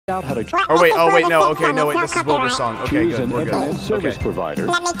out how to Oh wait, no, okay, no, wait, this is Wilbur's song. Okay, choose good, an we're internet good. service Okay. provider.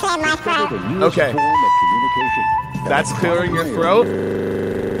 Let me clear my throat. The newest Okay. form of communication. That's clearing your throat?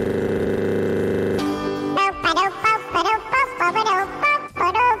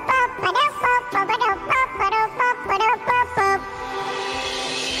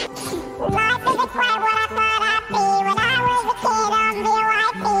 Life isn't quite what I thought I'd be when I was a kid on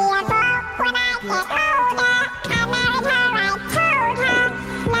VOIP. I thought when I get older, I married her, I told her.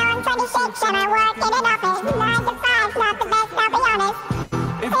 Now I'm 26 and I work in an office. 9 to 5's not the best, I'll be honest.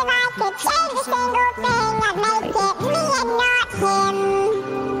 If I could change a single thing, I'd make it me and not him.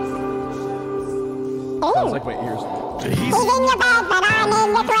 Sounds like my ears. He's in your bed, but I'm in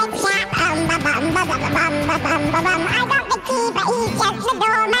the twin shop. I got the key, but he's just the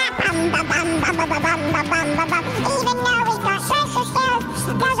doormat. Even though he's got social skills,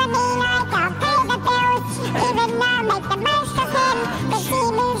 doesn't mean I can't pay the bills. Even though make the most of him, 'cause he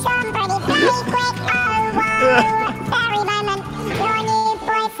moves on pretty bloody quick. Oh, whoa, Barry Lemon, your new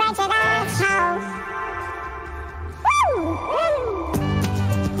boyfriend's an asshole. Woo!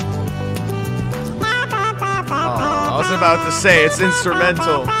 I was about to say, it's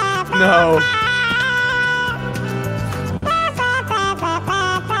instrumental. No.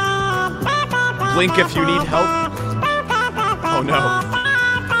 Blink if you need help. Oh no.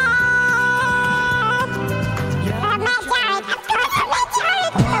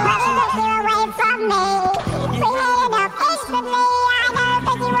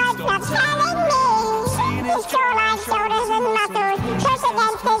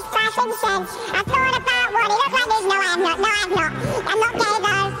 I thought about what he looked like this. No, I'm not. I'm not gay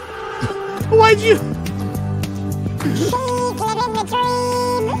though. Why'd you? She's living the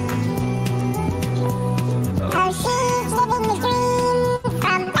dream. Oh, she's living the dream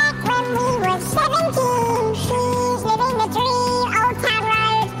from back when we were 17. She's living the dream, Old Town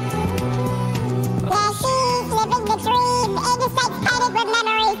Road. Yeah, she's living the dream. Interstates painted with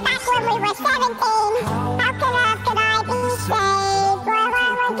memories back when we were 17. How could I be saved? Well, I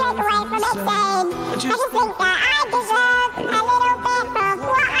won't take away from it, Dave. I just think that I deserve a little bit of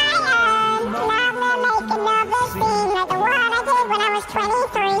what I earn. Now they're making another scene like the one I did when I was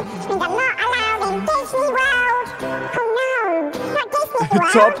 23. And I'm not allowed in Disney World. Oh no, not Disney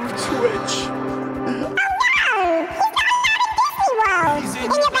World. Top of Twitch. Oh no, he's not allowed in Disney World. In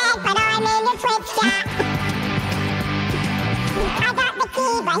your bed, but I'm in the Twitch chat. I got the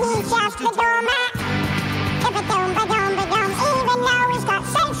key, but he's just the doormat. Even though he's got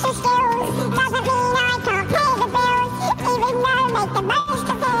social skills, doesn't mean I can't pay the bills. Even though make the most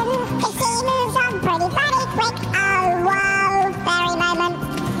of him, 'cause he moves on pretty bloody quick. Oh, whoa, Barry Moment,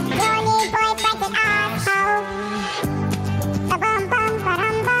 your new boyfriend's an asshole. Ba-bum bum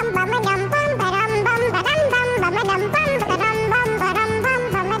ba-dum bum ba-ma-dum bum ba-dum bum ba-dum bum ba-ma-dum bum ba-dum bum ba-dum bum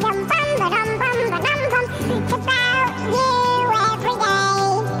ba-ma-dum bum ba-dum bum ba-dum bum. It's about you every day.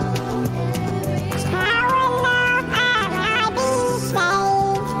 How in love am I be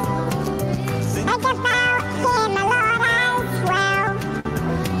saved? Think about him a lot as well.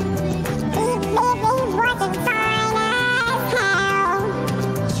 Deep living wasn't fine as hell.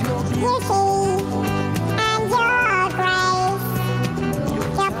 Beauty and your grace.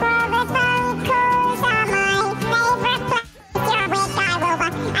 Your provocations are my favorite place. You're a weird guy,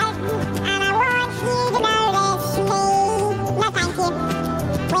 Wilbur. And I want you to notice me. No, thank you.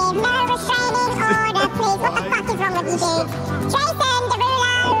 With no restraining order, please. What the fuck is wrong with you, dude? Jason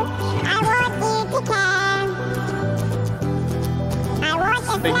Derulo, I want you to care. I want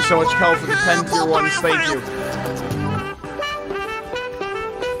to Thank you so much, Kel, for the 10 tier ones. Thank you.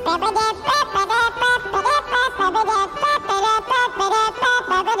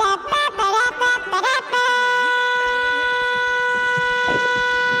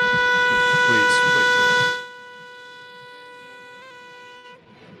 Please, please.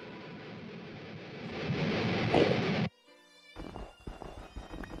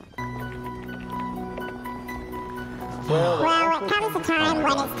 Well, it comes a time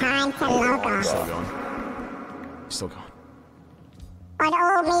when it's time to log Still off. going. Still going. On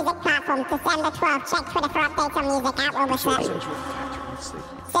all music platforms, December 12th, check Twitter for updates on music at Wilbur.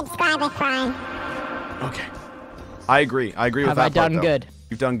 Subscribe with Prime. Okay. I agree with Have that I done part, though. good?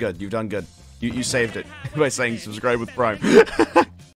 You've done good. You saved it by saying subscribe with Prime.